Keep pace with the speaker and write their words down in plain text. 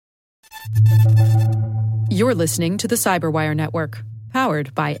You're listening to the Cyberwire Network,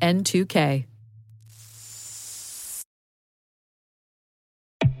 powered by N2K.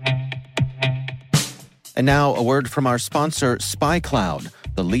 And now a word from our sponsor, SpyCloud,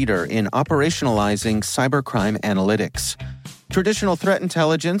 the leader in operationalizing cybercrime analytics. Traditional threat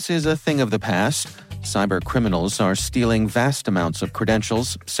intelligence is a thing of the past. Cyber criminals are stealing vast amounts of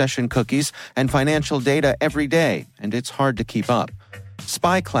credentials, session cookies, and financial data every day, and it's hard to keep up.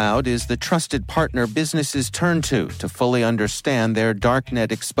 SpyCloud is the trusted partner businesses turn to fully understand their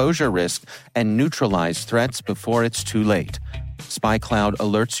darknet exposure risk and neutralize threats before it's too late. SpyCloud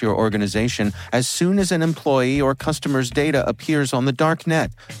alerts your organization as soon as an employee or customer's data appears on the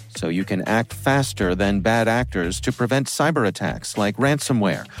darknet, so you can act faster than bad actors to prevent cyber attacks like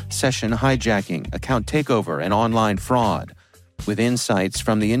ransomware, session hijacking, account takeover, and online fraud. With insights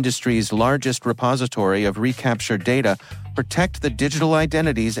from the industry's largest repository of recaptured data, protect the digital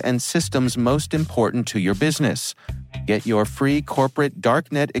identities and systems most important to your business. Get your free corporate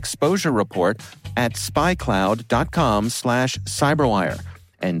darknet exposure report at spycloud.com/cyberwire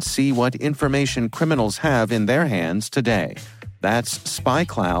and see what information criminals have in their hands today. That's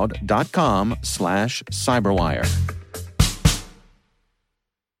spycloud.com/cyberwire.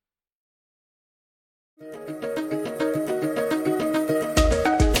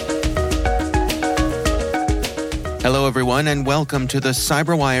 Hello, everyone, and welcome to the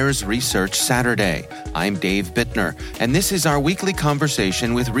CyberWire's Research Saturday. I'm Dave Bittner, and this is our weekly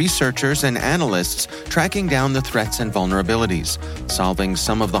conversation with researchers and analysts tracking down the threats and vulnerabilities, solving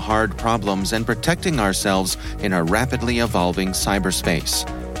some of the hard problems, and protecting ourselves in a rapidly evolving cyberspace.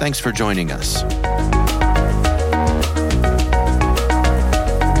 Thanks for joining us.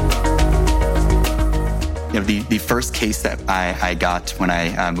 The first case that I got when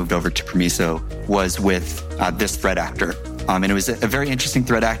I moved over to Permiso was with this threat actor. And it was a very interesting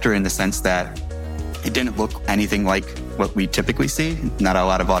threat actor in the sense that it didn't look anything like what we typically see. Not a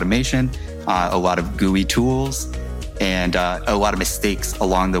lot of automation, a lot of GUI tools, and a lot of mistakes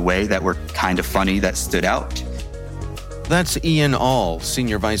along the way that were kind of funny that stood out. That's Ian All,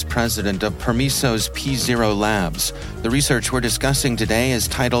 Senior Vice President of Permiso's P0 Labs. The research we're discussing today is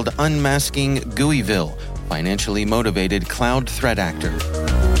titled Unmasking GUIville, Financially Motivated Cloud Threat Actor.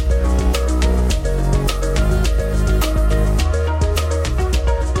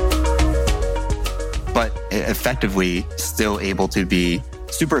 But effectively still able to be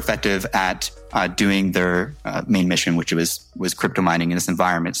super effective at doing their main mission, which was crypto mining in this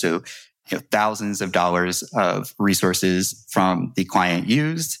environment. So thousands of dollars of resources from the client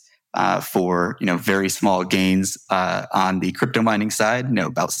used for very small gains on the crypto mining side,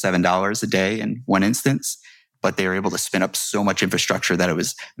 about $7 a day in one instance. But they were able to spin up so much infrastructure that it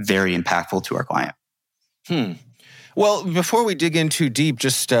was very impactful to our client. Well, before we dig in too deep,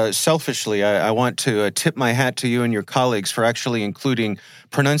 just selfishly, I want to tip my hat to you and your colleagues for actually including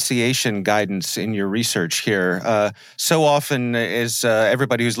pronunciation guidance in your research here. So often, as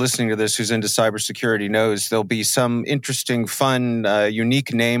everybody who's listening to this who's into cybersecurity knows, there'll be some interesting, fun,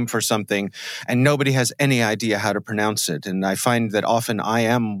 unique name for something, and nobody has any idea how to pronounce it. And I find that often I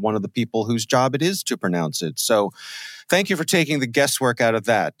am one of the people whose job it is to pronounce it. So thank you for taking the guesswork out of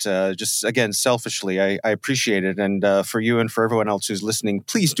that. Just, again, selfishly, I appreciate it. And for you and for everyone else who's listening,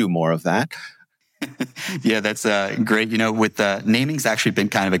 please do more of that. Yeah, that's great. With naming's actually been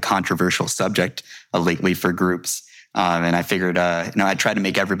kind of a controversial subject lately for groups. And I figured, I'd try to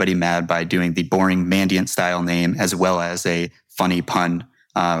make everybody mad by doing the boring Mandiant style name as well as a funny pun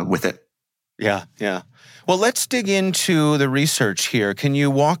with it. Yeah. Well, let's dig into the research here. Can you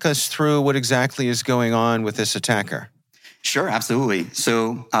walk us through what exactly is going on with this attacker? Sure, absolutely.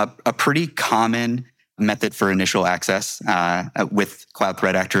 So a pretty common method for initial access with cloud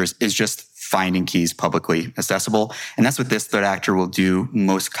threat actors is just finding keys publicly accessible. And that's what this threat actor will do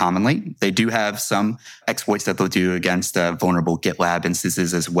most commonly. They do have some exploits that they'll do against vulnerable GitLab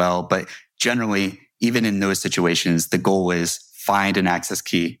instances as well. But generally, even in those situations, the goal is find an access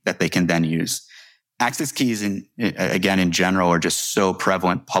key that they can then use. Access keys, in general, are just so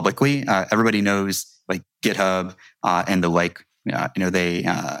prevalent publicly. Everybody knows like GitHub and the like. They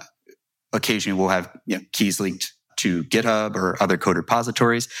occasionally will have keys linked to GitHub or other code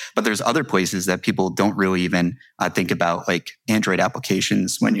repositories, but there's other places that people don't really even think about, like Android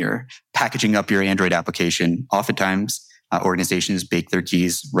applications. When you're packaging up your Android application, oftentimes organizations bake their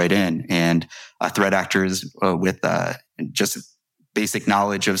keys right in, and threat actors with just basic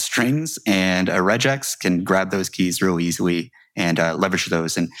knowledge of strings and regex can grab those keys real easily and leverage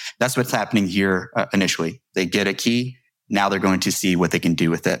those. And that's what's happening here initially. They get a key. Now they're going to see what they can do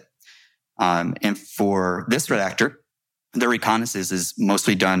with it. And for this threat actor, The reconnaissance is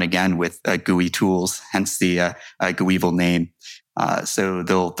mostly done, again, with GUI tools, hence the GUIval name. So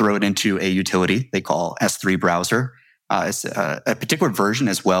they'll throw it into a utility they call S3 Browser. It's a particular version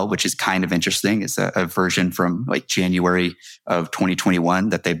as well, which is kind of interesting. It's a version from like January of 2021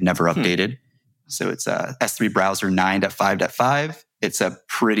 that they've never updated. So it's S3 Browser 9.5.5. It's a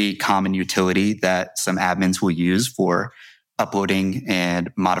pretty common utility that some admins will use for uploading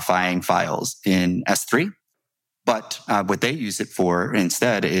and modifying files in S3. But what they use it for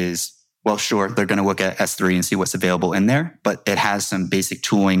instead is, well, sure, they're going to look at S3 and see what's available in there, but it has some basic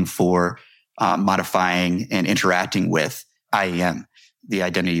tooling for modifying and interacting with IAM, the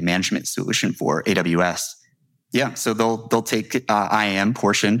identity management solution for AWS. Yeah, so they'll take IAM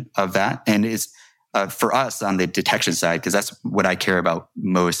portion of that, and it's for us on the detection side, because that's what I care about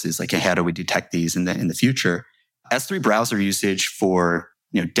most, is like, how do we detect these in the future? S3 browser usage for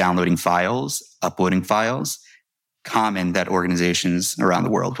downloading files, uploading files, common that organizations around the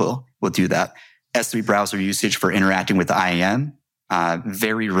world will do that. S3 browser usage for interacting with IAM,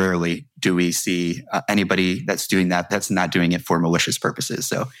 very rarely do we see anybody that's doing that that's not doing it for malicious purposes.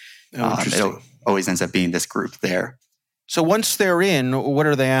 So it always ends up being this group there. So once they're in, what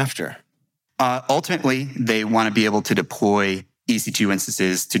are they after? Ultimately, they want to be able to deploy EC2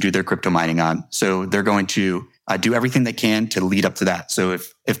 instances to do their crypto mining on. So they're going to do everything they can to lead up to that. So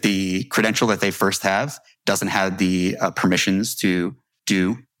if the credential that they first have doesn't have the permissions to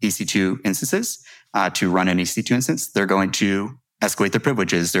do EC2 instances, to run an EC2 instance, they're going to escalate their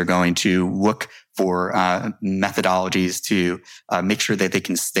privileges. They're going to look for methodologies to make sure that they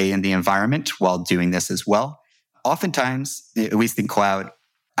can stay in the environment while doing this as well. Oftentimes, at least in cloud,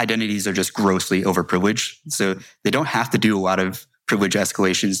 identities are just grossly overprivileged. So they don't have to do a lot of privilege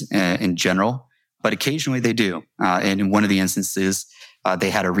escalations in general, but occasionally they do. And in one of the instances, they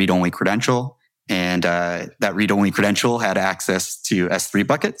had a read-only credential, and that read-only credential had access to S3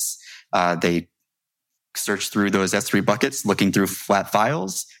 buckets. They searched through those S3 buckets, looking through flat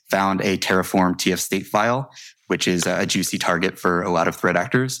files, found a Terraform TF state file, which is a juicy target for a lot of threat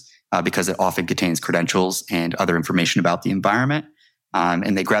actors because it often contains credentials and other information about the environment.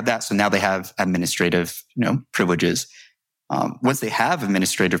 And they grabbed that. So now they have administrative privileges. Once they have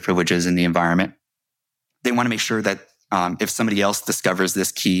administrative privileges in the environment, they want to make sure that if somebody else discovers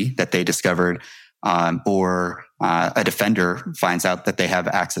this key that they discovered, or a defender finds out that they have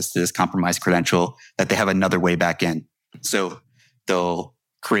access to this compromised credential, that they have another way back in. So they'll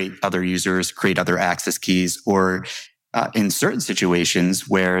create other users, create other access keys, or in certain situations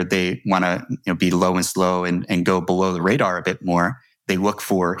where they want to be low and slow and go below the radar a bit more, they look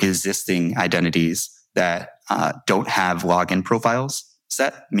for existing identities that don't have login profiles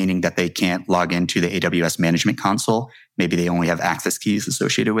set, meaning that they can't log into the AWS management console. Maybe they only have access keys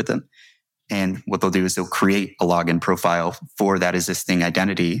associated with them. And what they'll do is they'll create a login profile for that existing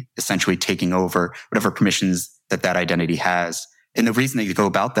identity, essentially taking over whatever permissions that identity has. And the reason they go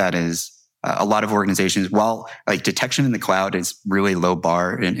about that is a lot of organizations, while like detection in the cloud is really low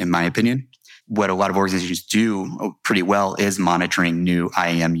bar, in my opinion, what a lot of organizations do pretty well is monitoring new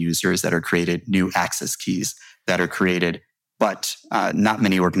IAM users that are created, new access keys that are created. But not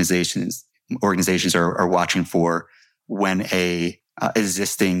many organizations are watching for when a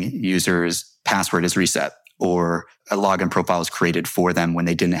existing user's password is reset or a login profile is created for them when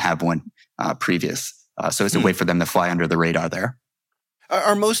they didn't have one previous. So it's a way for them to fly under the radar there.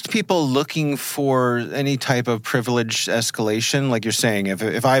 Are most people looking for any type of privilege escalation? Like you're saying,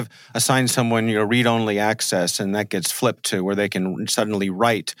 if I've assigned someone read-only access and that gets flipped to where they can suddenly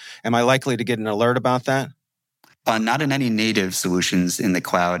write, am I likely to get an alert about that? Not in any native solutions in the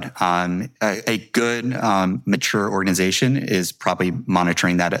cloud. A good, mature organization is probably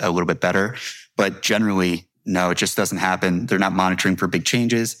monitoring that a little bit better. But generally, no, it just doesn't happen. They're not monitoring for big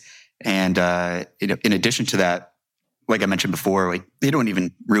changes. And in addition to that, like I mentioned before, they don't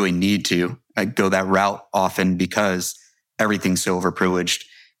even really need to go that route often because everything's so overprivileged.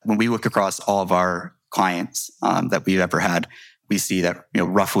 When we look across all of our clients that we've ever had, we see that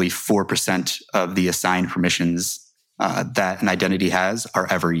roughly 4% of the assigned permissions that an identity has are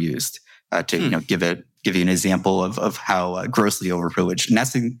ever used. To give you an example of how grossly overprivileged, and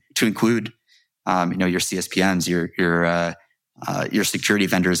that's to include your CSPMs, your security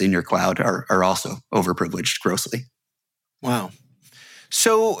vendors in your cloud are also overprivileged grossly. Wow.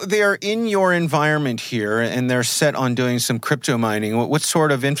 So they're in your environment here and they're set on doing some crypto mining. What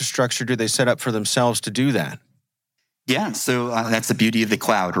sort of infrastructure do they set up for themselves to do that? Yeah, so that's the beauty of the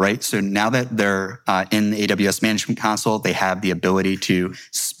cloud, right? So now that they're in the AWS Management Console, they have the ability to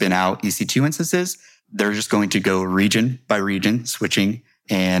spin out EC2 instances. They're just going to go region by region, switching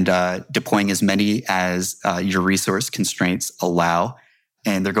and deploying as many as your resource constraints allow.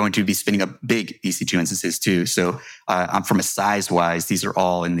 And they're going to be spinning up big EC2 instances too. So from a size-wise, these are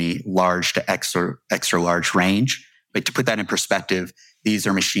all in the large to extra large range. But to put that in perspective, these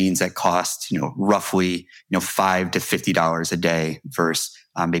are machines that cost, roughly, $5 to $50 a day versus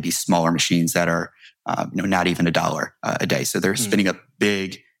maybe smaller machines that are, not even $1 a day. So they're spinning up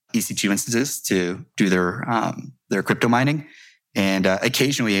big EC2 instances to do their crypto mining. And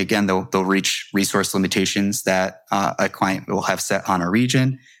occasionally, again, they'll reach resource limitations that a client will have set on a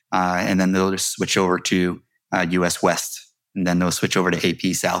region, and then they'll just switch over to US West, and then they'll switch over to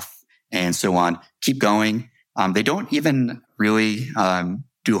AP South, and so on. Keep going. They don't even really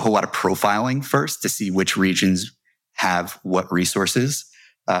do a whole lot of profiling first to see which regions have what resources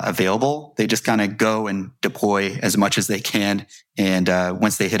available. They just kind of go and deploy as much as they can, and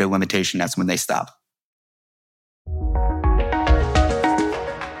once they hit a limitation, that's when they stop.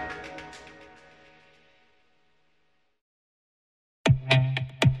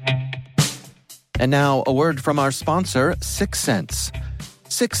 And now, a word from our sponsor, Syxsense.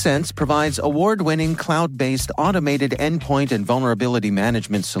 Syxsense provides award-winning cloud-based automated endpoint and vulnerability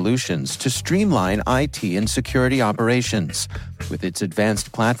management solutions to streamline IT and security operations. With its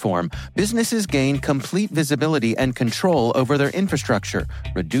advanced platform, businesses gain complete visibility and control over their infrastructure,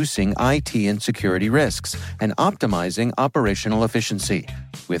 reducing IT and security risks and optimizing operational efficiency.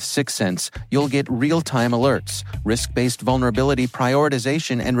 With Syxsense, you'll get real-time alerts, risk-based vulnerability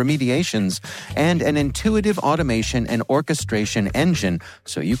prioritization and remediations, and an intuitive automation and orchestration engine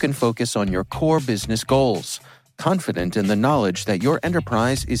so you can focus on your core business goals, confident in the knowledge that your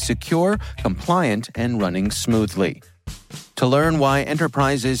enterprise is secure, compliant, and running smoothly. To learn why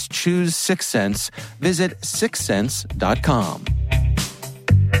enterprises choose Syxsense, visit syxsense.com.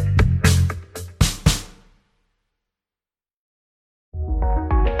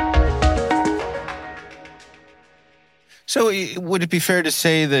 So would it be fair to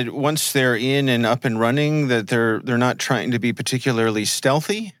say that once they're in and up and running, that they're not trying to be particularly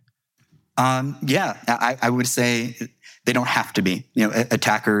stealthy? Yeah, I would say they don't have to be.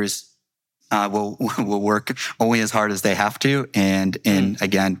 Attackers will work only as hard as they have to, and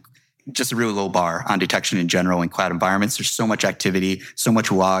again, just a really low bar on detection in general in cloud environments. There's so much activity, so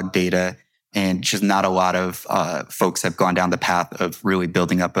much log data, and just not a lot of folks have gone down the path of really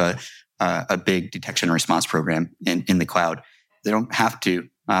building up a big detection and response program in the cloud. They don't have to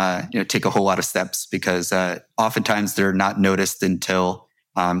take a whole lot of steps because oftentimes they're not noticed until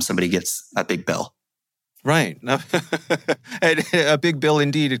somebody gets a big bill. Right. A big bill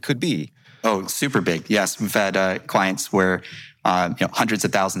indeed it could be. Oh, super big. Yes. We've had clients where hundreds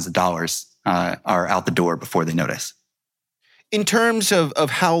of thousands of dollars are out the door before they notice. In terms of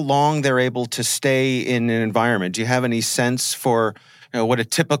how long they're able to stay in an environment, do you have any sense for what a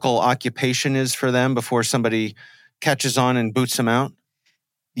typical occupation is for them before somebody catches on and boots them out?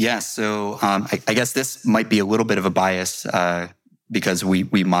 Yeah, so I guess this might be a little bit of a bias because we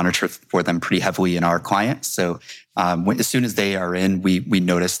monitor for them pretty heavily in our clients. So as soon as they are in, we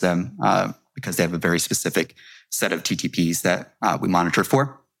notice them because they have a very specific set of TTPs that we monitor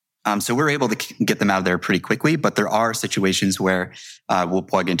for. So we're able to get them out of there pretty quickly, but there are situations where we'll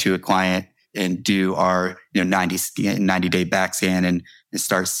plug into a client and do our 90-day back scan and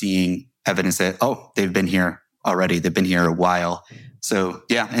start seeing evidence that, they've been here already. They've been here a while. So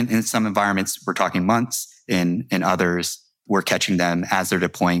yeah, in some environments, we're talking months. In others, we're catching them as they're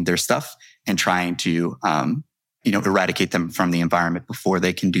deploying their stuff and trying to eradicate them from the environment before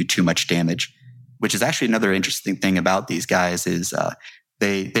they can do too much damage, which is actually another interesting thing about these guys is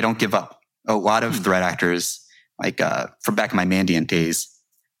they don't give up. A lot of threat actors, like from back in my Mandiant days,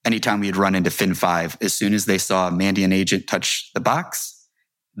 anytime we'd run into Fin5, as soon as they saw a Mandiant agent touch the box,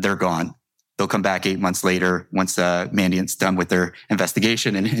 they're gone. They'll come back 8 months later once Mandiant's done with their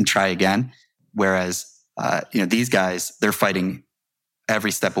investigation and try again. Whereas, these guys, they're fighting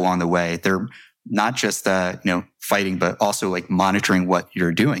every step along the way. They're not just, fighting, but also like monitoring what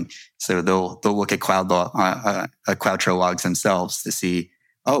you're doing. So they'll look at CloudTrail logs themselves to see,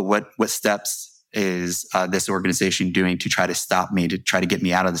 what steps is this organization doing to try to stop me, to try to get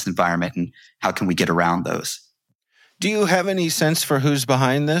me out of this environment, and how can we get around those? Do you have any sense for who's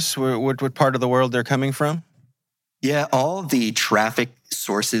behind this? What part of the world they're coming from? Yeah, all the traffic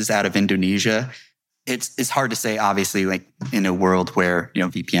sources out of Indonesia, it's hard to say, obviously, like in a world where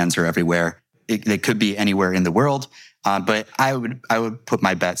VPNs are everywhere. They could be anywhere in the world, but I would put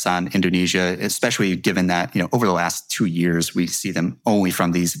my bets on Indonesia, especially given that over the last 2 years we see them only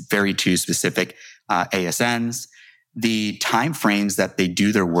from these very two specific ASNs. The timeframes that they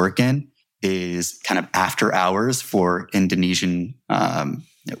do their work in is kind of after hours for Indonesian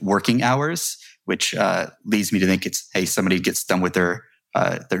working hours, which leads me to think it's, hey, somebody gets done with their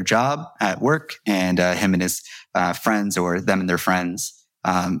job at work, and him and his friends, or them and their friends,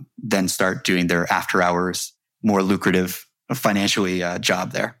 then start doing their after hours, more lucrative financially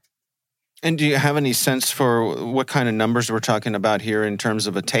job there. And do you have any sense for what kind of numbers we're talking about here in terms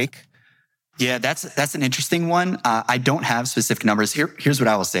of a take? Yeah, that's an interesting one. I don't have specific numbers. Here's what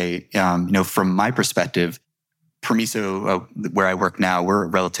I will say. From my perspective, Permiso, where I work now, we're a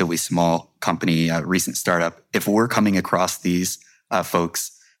relatively small company, a recent startup. If we're coming across these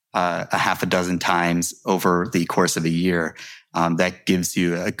folks a half a dozen times over the course of a year, that gives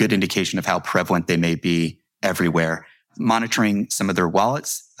you a good indication of how prevalent they may be everywhere. Monitoring some of their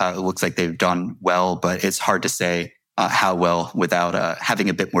wallets, it looks like they've done well, but it's hard to say how well without having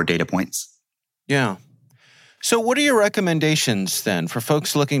a bit more data points. Yeah. So what are your recommendations then for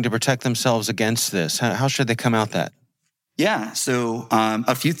folks looking to protect themselves against this? How should they come out that? Yeah, so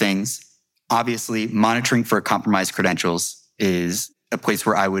a few things. Obviously, monitoring for compromised credentials is a place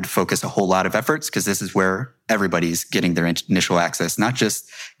where I would focus a whole lot of efforts, because this is where everybody's getting their initial access, not just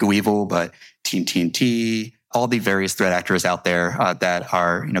GoEvil, but Team TNT, all the various threat actors out there that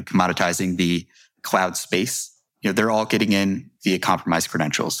are commoditizing the cloud space. They're all getting in via compromised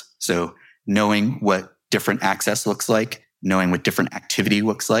credentials. So knowing what different access looks like, knowing what different activity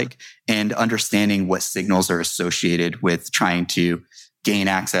looks like, and understanding what signals are associated with trying to gain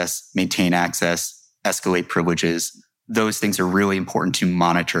access, maintain access, escalate privileges. Those things are really important to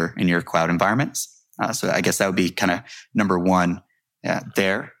monitor in your cloud environments. So I guess that would be kind of number one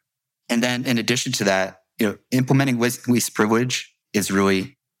there. And then in addition to that, implementing least privilege is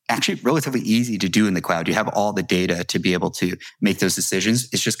really actually relatively easy to do in the cloud. You have all the data to be able to make those decisions.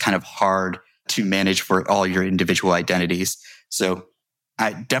 It's just kind of hard to manage for all your individual identities. So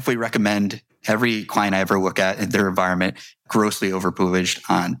I definitely recommend every client I ever look at in their environment grossly overprivileged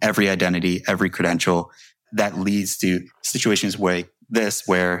on every identity, every credential. That leads to situations like this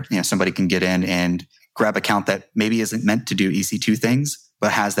where somebody can get in and grab account that maybe isn't meant to do EC2 things,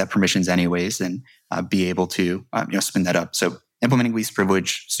 but has that permissions anyways, and be able to spin that up. So implementing least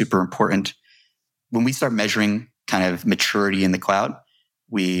privilege, super important. When we start measuring kind of maturity in the cloud,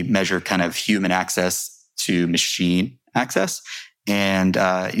 we measure kind of human access to machine access. And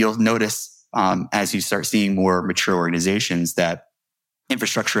you'll notice as you start seeing more mature organizations that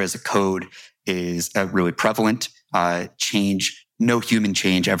infrastructure as a code is really prevalent. No human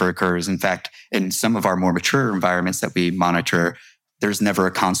change ever occurs. In fact, in some of our more mature environments that we monitor, there's never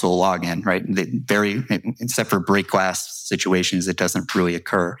a console login, right? Except for break glass situations, it doesn't really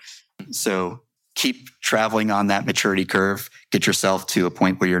occur. So keep traveling on that maturity curve. Get yourself to a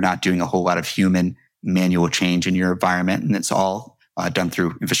point where you're not doing a whole lot of human manual change in your environment, and it's all done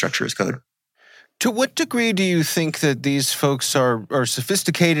through infrastructure as code. To what degree do you think that these folks are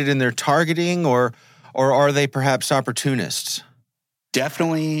sophisticated in their targeting, or are they perhaps opportunists?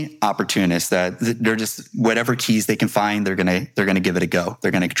 Definitely opportunists. That they're just whatever keys they can find, they're gonna give it a go.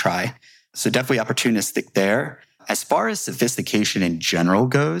 They're gonna try. So definitely opportunistic there. As far as sophistication in general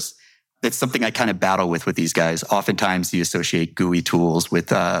goes, it's something I kind of battle with these guys. Oftentimes you associate GUI tools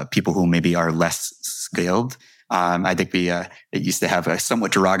with people who maybe are less skilled. I think it used to have a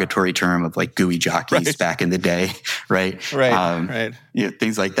somewhat derogatory term of like GUI jockeys back in the day, right? Right.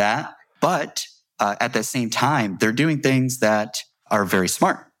 Things like that. But at the same time, they're doing things that are very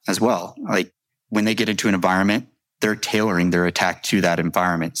smart as well. Like when they get into an environment, they're tailoring their attack to that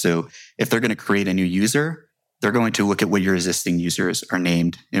environment. So if they're going to create a new user, they're going to look at what your existing users are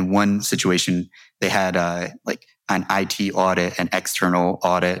named. In one situation, they had like an IT audit, an external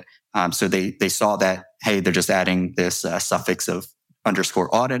audit. So they saw that, hey, they're just adding this suffix of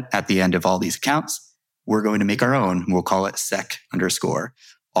 _audit at the end of all these accounts. We're going to make our own. We'll call it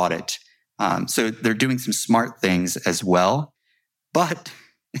sec_audit. So they're doing some smart things as well. But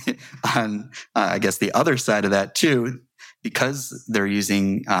on, I guess, the other side of that too, because they're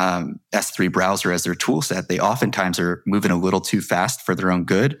using S3 browser as their tool set, they oftentimes are moving a little too fast for their own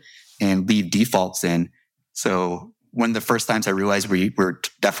good and leave defaults in. So one of the first times I realized we were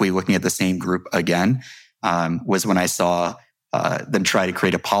definitely looking at the same group again was when I saw them try to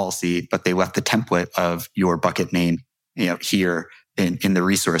create a policy, but they left the template of your bucket name, here in the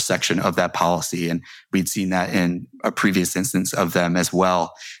resource section of that policy. And we'd seen that in a previous instance of them as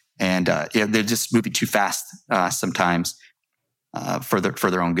well. And they're just moving too fast sometimes for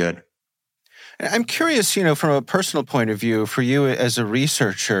their own good. I'm curious, from a personal point of view, for you as a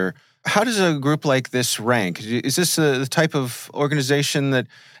researcher, how does a group like this rank? Is this the type of organization that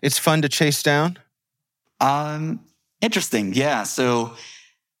it's fun to chase down? Interesting. Yeah. So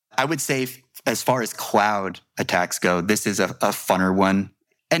I would say as far as cloud attacks go, this is a funner one.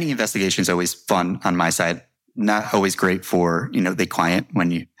 Any investigation is always fun on my side. Not always great for, the client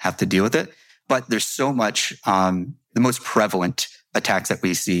when you have to deal with it. But there's so much, the most prevalent attacks that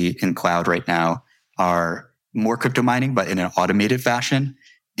we see in cloud right now are more crypto mining, but in an automated fashion.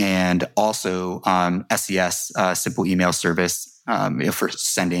 And also SES, simple email service, for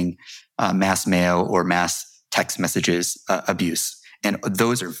sending mass mail or mass text messages abuse. And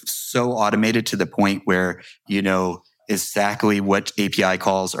those are so automated to the point where you know exactly what API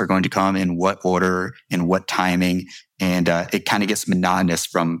calls are going to come in what order and what timing. And it kind of gets monotonous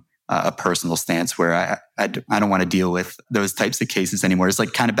from a personal stance where I don't want to deal with those types of cases anymore. It's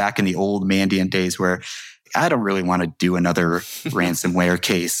like kind of back in the old Mandiant days where I don't really want to do another ransomware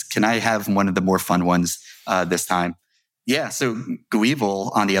case. Can I have one of the more fun ones this time? Yeah. So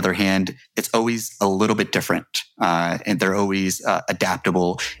Guevil, on the other hand, it's always a little bit different. And they're always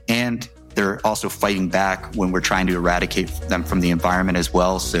adaptable. And they're also fighting back when we're trying to eradicate them from the environment as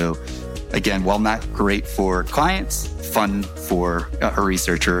well. So again, while not great for clients, fun for a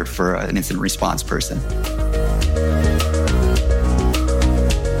researcher, for an incident response person.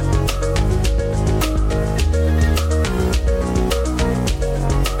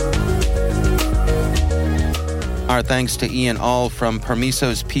 Our thanks to Ian All from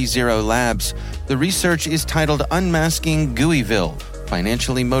Permiso's P0 Labs. The research is titled Unmasking Guevil,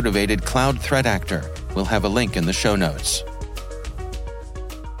 Financially Motivated Cloud Threat Actor. We'll have a link in the show notes.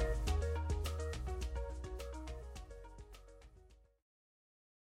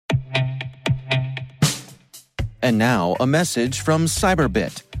 And now, a message from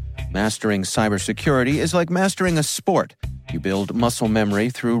Cyberbit. Mastering cybersecurity is like mastering a sport. You build muscle memory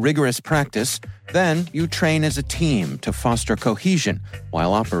through rigorous practice, then you train as a team to foster cohesion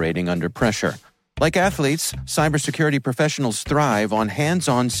while operating under pressure. Like athletes, cybersecurity professionals thrive on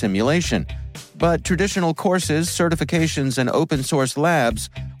hands-on simulation. But traditional courses, certifications, and open-source labs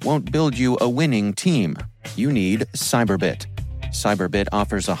won't build you a winning team. You need Cyberbit. Cyberbit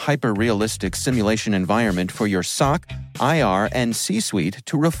offers a hyper-realistic simulation environment for your SOC, IR, and C-suite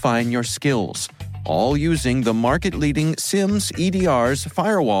to refine your skills, all using the market-leading SIMs, EDRs,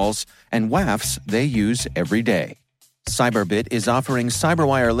 firewalls, and WAFs they use every day. Cyberbit is offering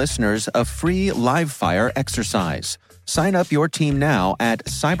CyberWire listeners a free live-fire exercise. Sign up your team now at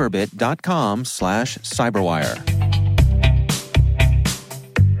cyberbit.com/cyberwire.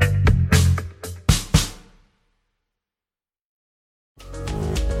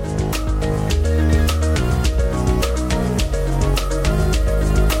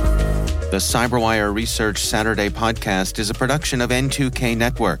 The CyberWire Research Saturday podcast is a production of N2K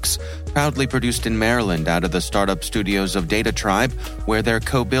Networks, proudly produced in Maryland out of the startup studios of Data Tribe, where they're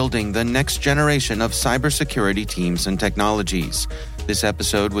co-building the next generation of cybersecurity teams and technologies. This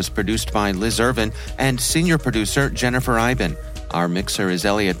episode was produced by Liz Irvin and senior producer Jennifer Iben. Our mixer is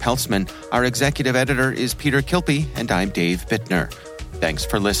Elliot Peltzman. Our executive editor is Peter Kilpie, and I'm Dave Bittner. Thanks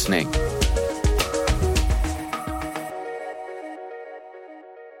for listening.